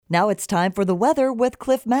Now it's time for the weather with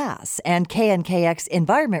Cliff Mass and KNKX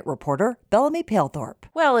environment reporter Bellamy Palethorpe.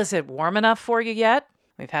 Well, is it warm enough for you yet?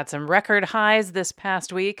 We've had some record highs this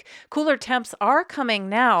past week. Cooler temps are coming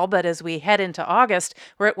now, but as we head into August,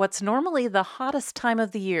 we're at what's normally the hottest time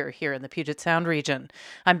of the year here in the Puget Sound region.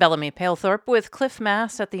 I'm Bellamy Palethorpe with Cliff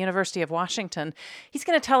Mass at the University of Washington. He's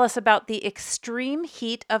going to tell us about the extreme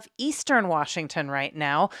heat of eastern Washington right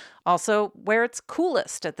now, also where it's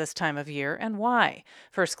coolest at this time of year and why.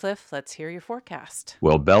 First, Cliff, let's hear your forecast.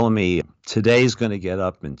 Well, Bellamy, today's going to get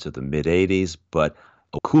up into the mid-80s, but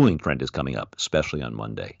a cooling trend is coming up, especially on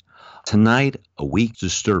Monday. Tonight, a weak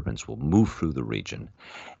disturbance will move through the region,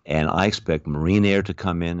 and I expect marine air to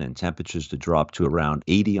come in and temperatures to drop to around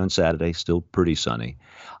 80 on Saturday, still pretty sunny.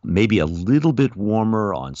 Maybe a little bit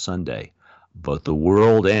warmer on Sunday, but the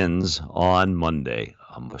world ends on Monday.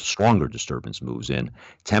 A stronger disturbance moves in.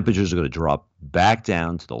 Temperatures are going to drop back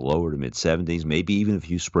down to the lower to mid-70s, maybe even a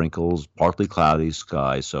few sprinkles, partly cloudy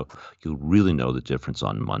skies, so you'll really know the difference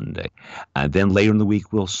on Monday. And then later in the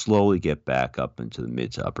week, we'll slowly get back up into the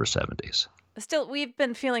mid to upper 70s. Still, we've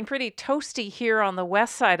been feeling pretty toasty here on the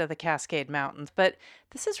west side of the Cascade Mountains, but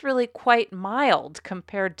this is really quite mild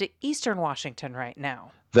compared to eastern Washington right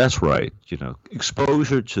now. That's right.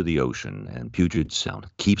 Exposure to the ocean and Puget Sound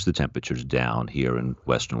keeps the temperatures down here in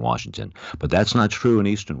western Washington, but that's not true in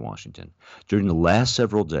eastern Washington. During the last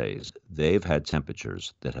several days, they've had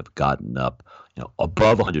temperatures that have gotten up,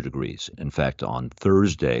 above 100 degrees. In fact, on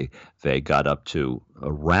Thursday, they got up to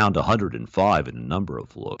around 105 in a number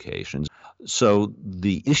of locations. So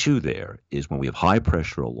the issue there is when we have high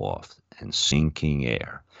pressure aloft and sinking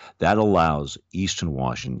air, that allows eastern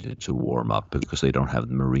Washington to warm up because they don't have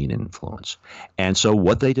the marine influence. And so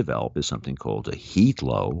what they develop is something called a heat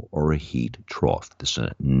low or a heat trough. This is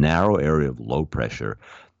a narrow area of low pressure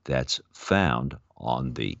that's found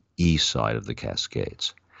on the east side of the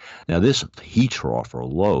Cascades. Now, this heat trough or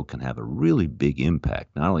low can have a really big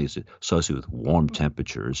impact. Not only is it associated with warm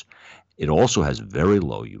temperatures, it also has very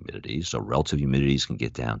low humidity, so relative humidities can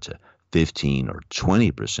get down to 15 or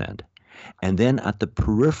 20%. And then at the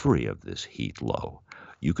periphery of this heat low,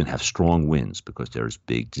 you can have strong winds because there's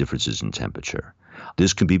big differences in temperature.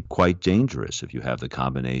 This can be quite dangerous if you have the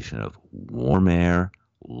combination of warm air,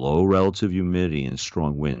 low relative humidity, and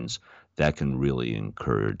strong winds. That can really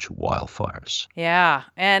encourage wildfires. Yeah,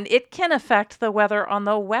 and it can affect the weather on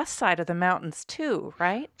the west side of the mountains too,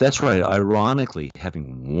 right? That's right. Ironically,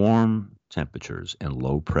 having warm temperatures and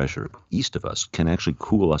low pressure east of us can actually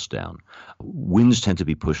cool us down. Winds tend to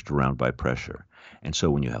be pushed around by pressure. And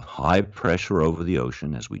so when you have high pressure over the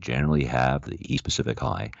ocean, as we generally have, the East Pacific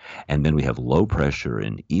High, and then we have low pressure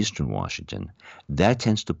in eastern Washington, that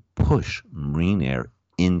tends to push marine air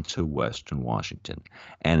into western Washington.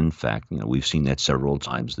 And in fact, we've seen that several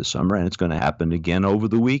times this summer, and it's going to happen again over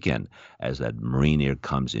the weekend as that marine air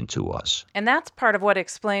comes into us. And that's part of what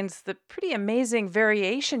explains the pretty amazing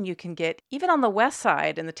variation you can get, even on the west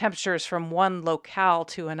side, in the temperatures from one locale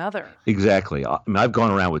to another. Exactly. I've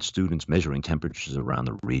gone around with students measuring temperatures around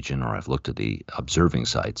the region, or I've looked at the observing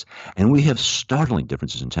sites, and we have startling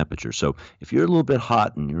differences in temperature. So if you're a little bit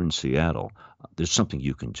hot and you're in Seattle, there's something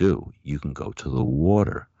you can do. You can go to the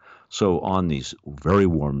water. So on these very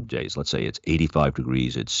warm days, let's say it's 85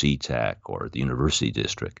 degrees at SeaTac or the University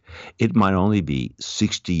District, it might only be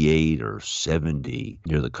 68 or 70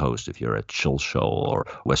 near the coast if you're at Chill Shoal or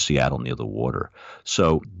West Seattle near the water.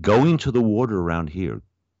 So going to the water around here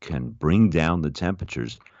can bring down the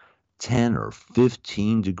temperatures 10 or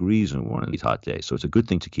 15 degrees in one of these hot days. So it's a good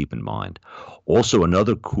thing to keep in mind. Also,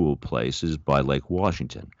 another cool place is by Lake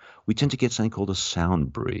Washington. We tend to get something called a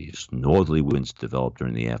sound breeze. Northerly winds develop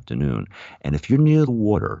during the afternoon. And if you're near the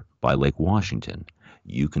water by Lake Washington,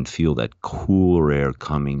 you can feel that cooler air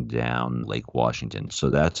coming down Lake Washington. So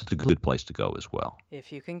that's a good place to go as well.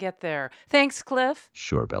 If you can get there. Thanks, Cliff.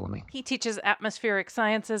 Sure, Bellamy. He teaches atmospheric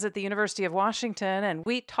sciences at the University of Washington, and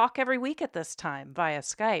we talk every week at this time via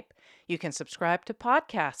Skype. You can subscribe to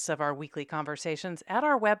podcasts of our weekly conversations at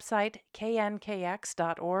our website,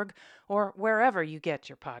 knkx.org, or wherever you get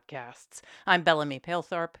your podcasts. I'm Bellamy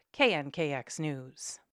Palethorpe, KNKX News.